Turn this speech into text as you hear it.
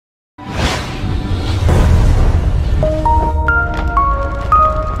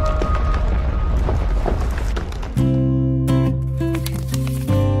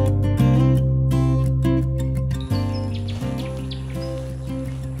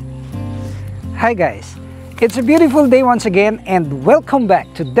Hi guys, it's a beautiful day once again and welcome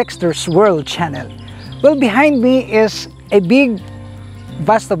back to Dexter's World channel. Well, behind me is a big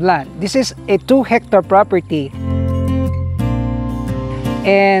vast of land. This is a 2-hectare property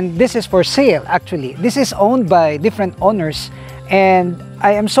and this is for sale actually. This is owned by different owners and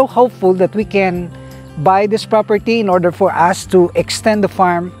I am so hopeful that we can buy this property in order for us to extend the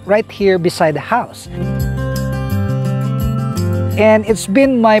farm right here beside the house. And it's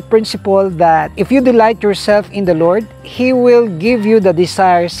been my principle that if you delight yourself in the Lord, He will give you the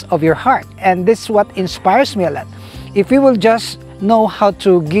desires of your heart. And this is what inspires me a lot. If we will just know how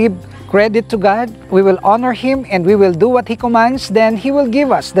to give credit to God, we will honor Him and we will do what He commands, then He will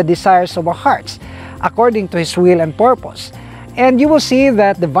give us the desires of our hearts according to His will and purpose. And you will see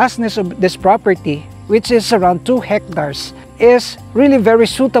that the vastness of this property, which is around 2 hectares, is really very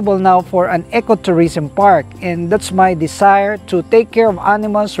suitable now for an ecotourism park. And that's my desire, to take care of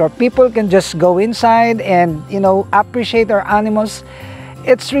animals where people can just go inside and appreciate our animals.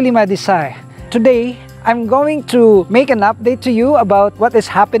 It's really my desire. Today I'm going to make an update to you about what is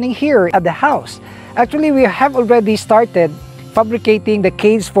happening here at the house. Actually, we have already started fabricating the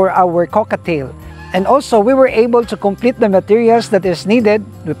cage for our cockatiel. And also, we were able to complete the materials that is needed.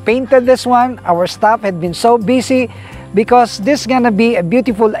 We painted this one. Our staff had been so busy because this is gonna be a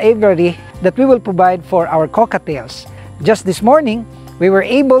beautiful aviary that we will provide for our cockatiels. Just this morning, we were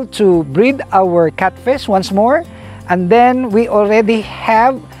able to breed our catfish once more. And then we already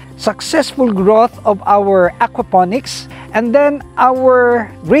have successful growth of our aquaponics. And then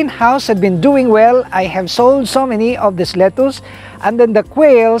our greenhouse had been doing well. I have sold so many of this lettuce. And then the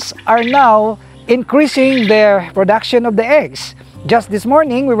quails are now increasing their production of the eggs. Just this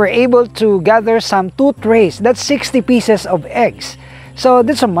morning, we were able to gather some 2 trays. That's 60 pieces of eggs. So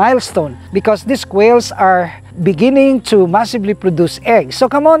that's a milestone because these quails are beginning to massively produce eggs. So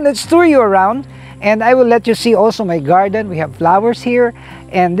come on, let's tour you around and I will let you see also my garden. We have flowers here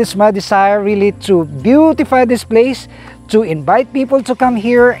and this is my desire really to beautify this place, to invite people to come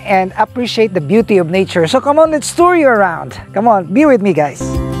here and appreciate the beauty of nature. So come on, let's tour you around. Come on, be with me guys.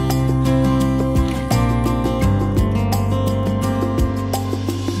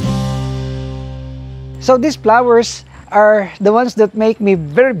 So these flowers are the ones that make me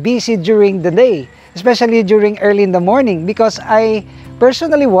very busy during the day, especially during early in the morning, because I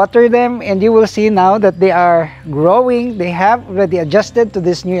personally water them and you will see now that they are growing. They have already adjusted to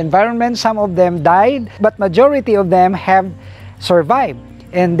this new environment. Some of them died, but majority of them have survived.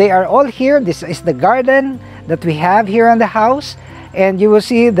 And they are all here. This is the garden that we have here in the house. And you will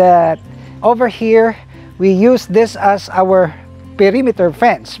see that over here, we use this as our perimeter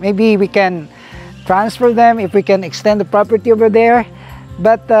fence. Maybe we can transfer them if we can extend the property over there,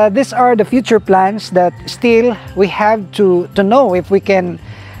 but these are the future plans that still we have to know if we can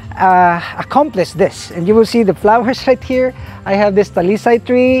accomplish this. And you will see the flowers right here. I have this talisay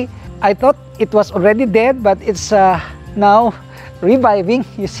tree. I thought it was already dead, but it's now reviving.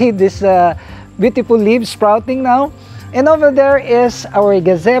 You see this beautiful leaves sprouting now. And over there is our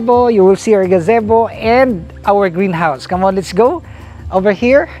gazebo. You will see our gazebo and our greenhouse. Come on, let's go over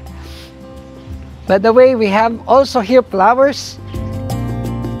here. By the way, we have also here flowers.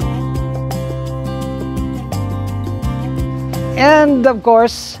 And of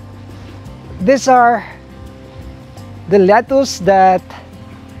course, these are the lettuce that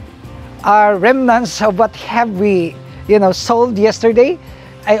are remnants of what have we sold yesterday.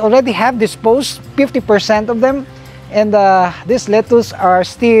 I already have disposed 50% of them, and these lettuce are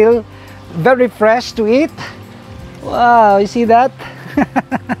still very fresh to eat. Wow, you see that?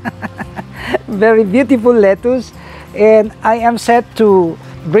 Very beautiful lettuce, and I am set to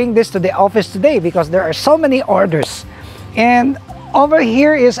bring this to the office today because there are so many orders. And over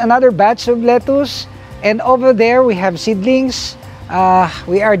here is another batch of lettuce, and over there we have seedlings.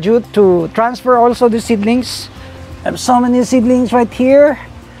 We are due to transfer also the seedlings. I have so many seedlings right here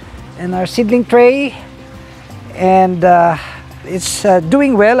in our seedling tray, and it's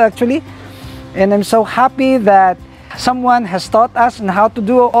doing well actually, and I'm so happy that someone has taught us on how to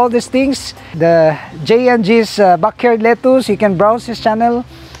do all these things. The J&G's backyard lettuce, you can browse his channel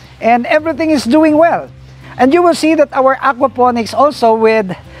and everything is doing well. And you will see that our aquaponics also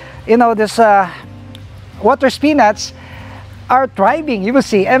with this water spinach are thriving. You will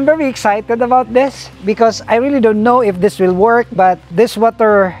see. I'm very excited about this because I really don't know if this will work, but this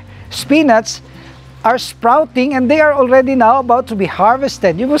water spinach are sprouting and they are already now about to be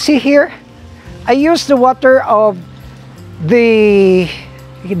harvested. You will see here, I use the water of the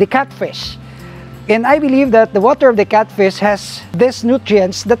catfish, and I believe that the water of the catfish has these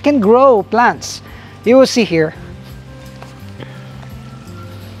nutrients that can grow plants. You will see here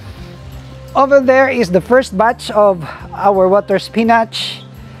Over there is the first batch of our water spinach.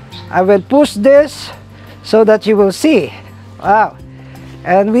 I will push this so that you will see. Wow.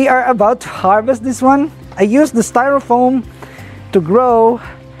 And we are about to harvest this one. I used the styrofoam to grow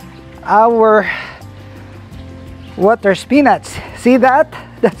our water spinach. See that?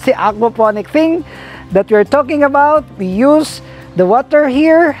 That's the aquaponic thing that we're talking about. We use the water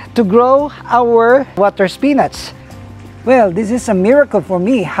here to grow our water spinach. Well, this is a miracle for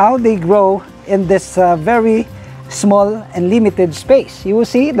me, how they grow in this very small and limited space. You will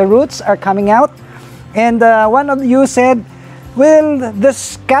see the roots are coming out. And one of you said, will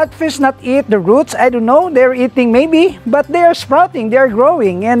this catfish not eat the roots? I don't know, they're eating maybe, but they are sprouting, they are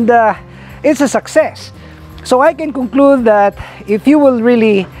growing, and it's a success. So I can conclude that if you will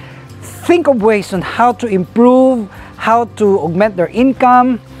really think of ways on how to improve, how to augment their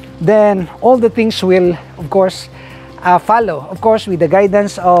income, then all the things will, of course, follow. Of course, with the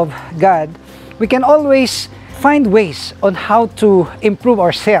guidance of God, we can always find ways on how to improve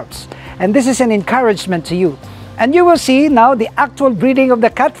ourselves. And this is an encouragement to you. And you will see now the actual breeding of the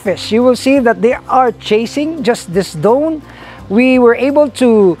catfish. You will see that they are chasing just this zone. We were able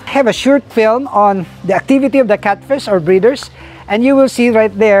to have a short film on the activity of the catfish or breeders. And you will see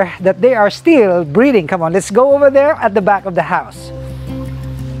right there that they are still breeding. Come on, let's go over there at the back of the house.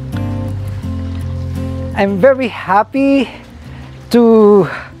 I'm very happy to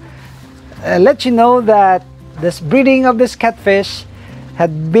let you know that this breeding of this catfish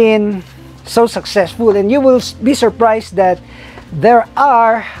had been so successful, and you will be surprised that there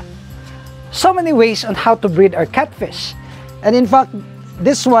are so many ways on how to breed our catfish. And in fact,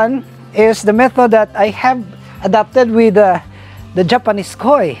 this one is the method that I have adopted with the Japanese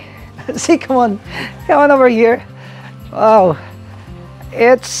koi. See, come on over here. Wow,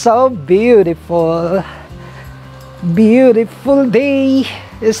 it's so beautiful. Beautiful day.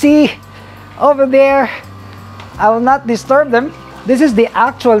 You see over there, I will not disturb them. This is the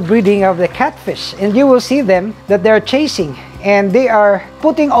actual breeding of the catfish, and you will see them that they're chasing, and they are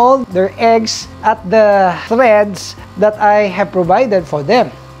putting all their eggs at the threads that I have provided for them,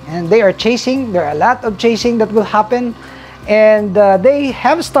 and they are chasing. There are a lot of chasing that will happen, and they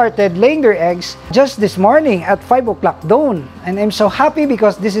have started laying their eggs just this morning at 5 o'clock dawn. And I'm so happy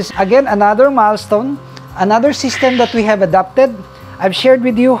because this is again another milestone, another system that we have adopted. I've shared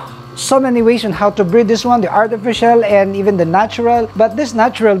with you so many ways on how to breed this one, the artificial and even the natural. But this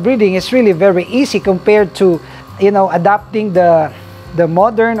natural breeding is really very easy compared to, you know, adopting the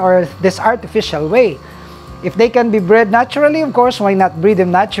modern or this artificial way. If they can be bred naturally, of course, why not breed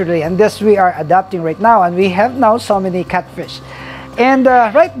them naturally? And this we are adopting right now, and we have now so many catfish. And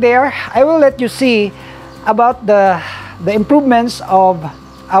right there, I will let you see about the improvements of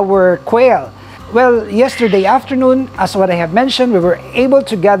our quail. Well, yesterday afternoon, as what I have mentioned, we were able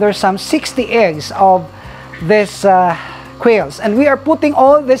to gather some 60 eggs of these quails. And we are putting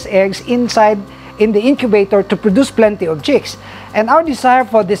all these eggs inside in the incubator to produce plenty of chicks. And our desire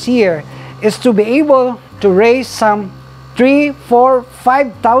for this year is to be able to raise some 3, 4,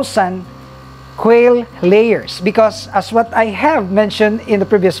 5,000 quail layers. Because as what I have mentioned in the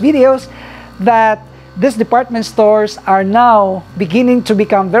previous videos, that these department stores are now beginning to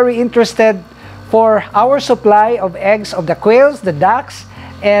become very interested for our supply of eggs of the quails, the ducks,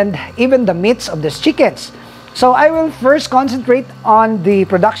 and even the meats of these chickens. So I will first concentrate on the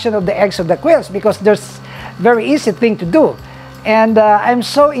production of the eggs of the quails because there's very easy thing to do. And I'm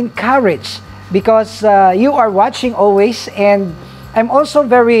so encouraged because you are watching always, and I'm also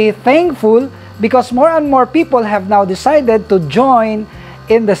very thankful because more and more people have now decided to join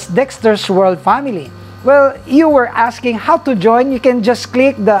in this Dexter's World family. Well, you were asking how to join. You can just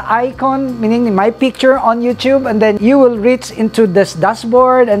click the icon, meaning my picture on YouTube, and then you will reach into this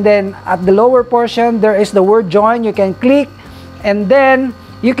dashboard, and then at the lower portion there is the word join. You can click, and then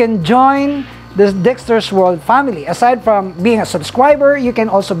you can join the Dexter's World family. Aside from being a subscriber, you can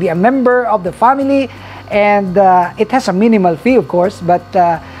also be a member of the family, and it has a minimal fee, of course, but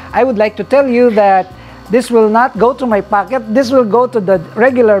I would like to tell you that this will not go to my pocket. This will go to the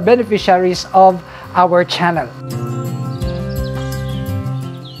regular beneficiaries of our channel.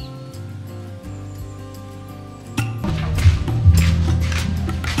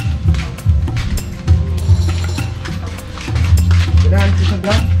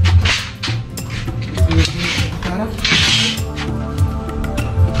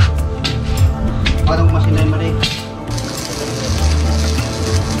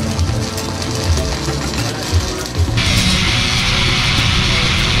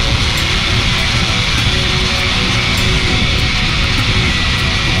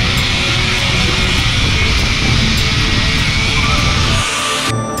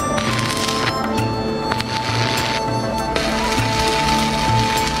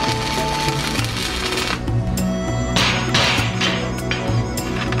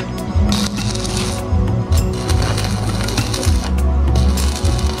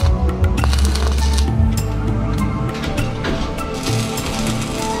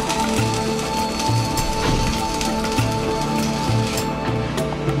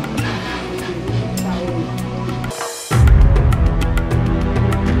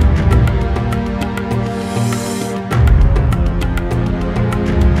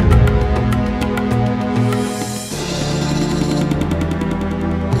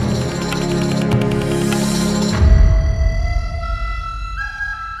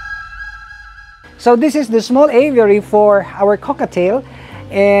 So this is the small aviary for our cockatiel,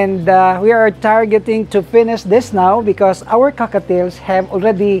 and we are targeting to finish this now because our cockatiels have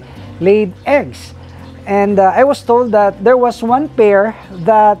already laid eggs. And I was told that there was one pair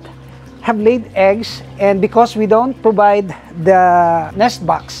that have laid eggs, and because we don't provide the nest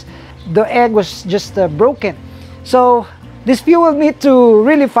box, the egg was just broken. So this fueled me to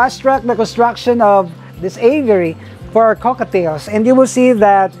really fast track the construction of this aviary for our cockatiels. And you will see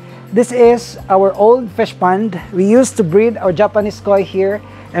that this is our old fish pond. We used to breed our Japanese koi here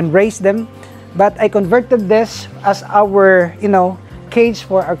and raise them, but I converted this as our, cage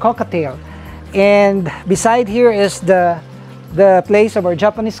for our cockatiel. And beside here is the place of our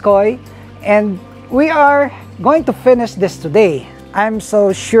Japanese koi, and we are going to finish this today. I'm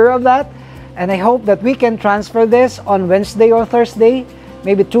so sure of that, and I hope that we can transfer this on Wednesday or Thursday,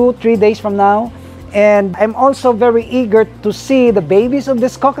 maybe 2-3 days from now. And I'm also very eager to see the babies of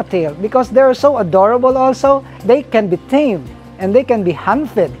this cockatiel because they're so adorable also. They can be tamed and they can be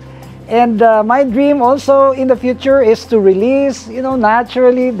hand-fed. And my dream also in the future is to release,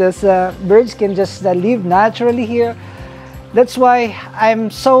 naturally. These birds can just live naturally here. That's why I'm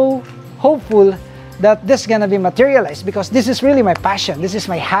so hopeful that this is gonna be materialized because this is really my passion. This is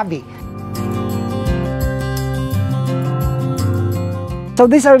my hobby. So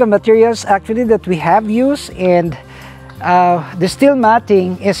these are the materials actually that we have used, and the steel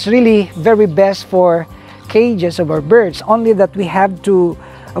matting is really very best for cages of our birds, only that we have to,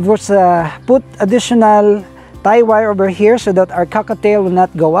 of course, put additional tie wire over here so that our cockatiel will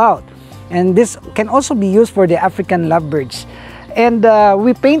not go out. And this can also be used for the African lovebirds. And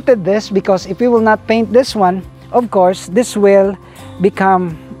we painted this because if we will not paint this one, of course, this will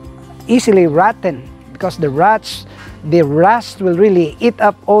become easily rotten because the rust will really eat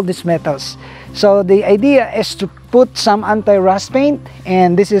up all these metals. So the idea is to put some anti-rust paint,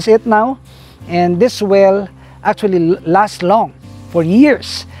 and this is it now. And this will actually last long, for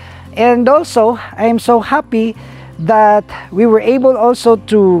years. And also, I am so happy that we were able also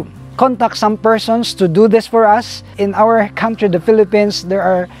to contact some persons to do this for us. In our country, the Philippines, there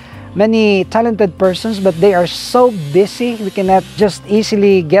are many talented persons, but they are so busy, we cannot just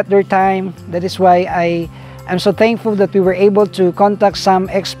easily get their time. That is why I'm so thankful that we were able to contact some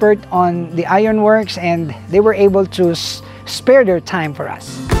expert on the ironworks, and they were able to spare their time for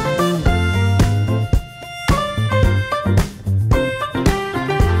us.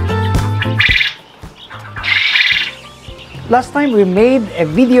 Last time we made a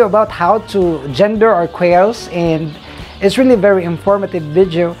video about how to gender our quails, and it's really a very informative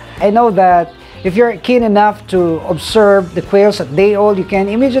video. I know that if you're keen enough to observe the quails at day old, you can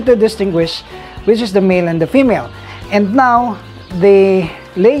immediately distinguish which is the male and the female. And now the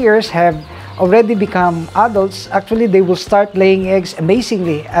layers have already become adults. Actually, they will start laying eggs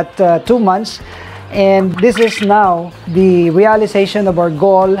amazingly at 2 months. And this is now the realization of our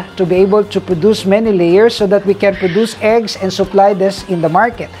goal to be able to produce many layers so that we can produce eggs and supply this in the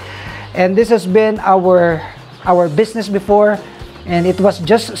market. And this has been our business before, and it was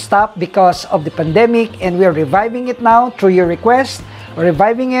just stopped because of the pandemic, and we are reviving it now through your request. We're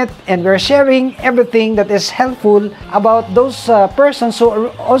reviving it, and we're sharing everything that is helpful about those persons who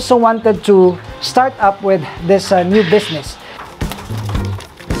also wanted to start up with this new business.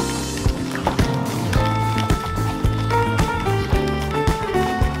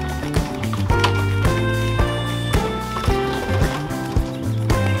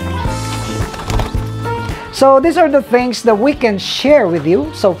 So these are the things that we can share with you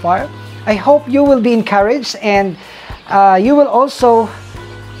so far. I hope you will be encouraged, and you will also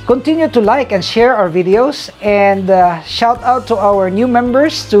continue to like and share our videos, and shout out to our new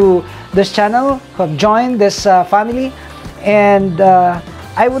members to this channel who have joined this family. And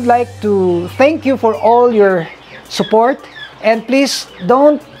I would like to thank you for all your support, and please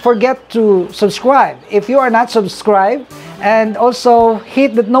don't forget to subscribe if you are not subscribed, and also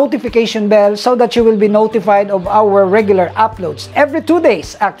hit the notification bell so that you will be notified of our regular uploads every 2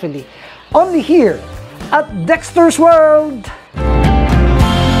 days, actually, only here at Dexter's World.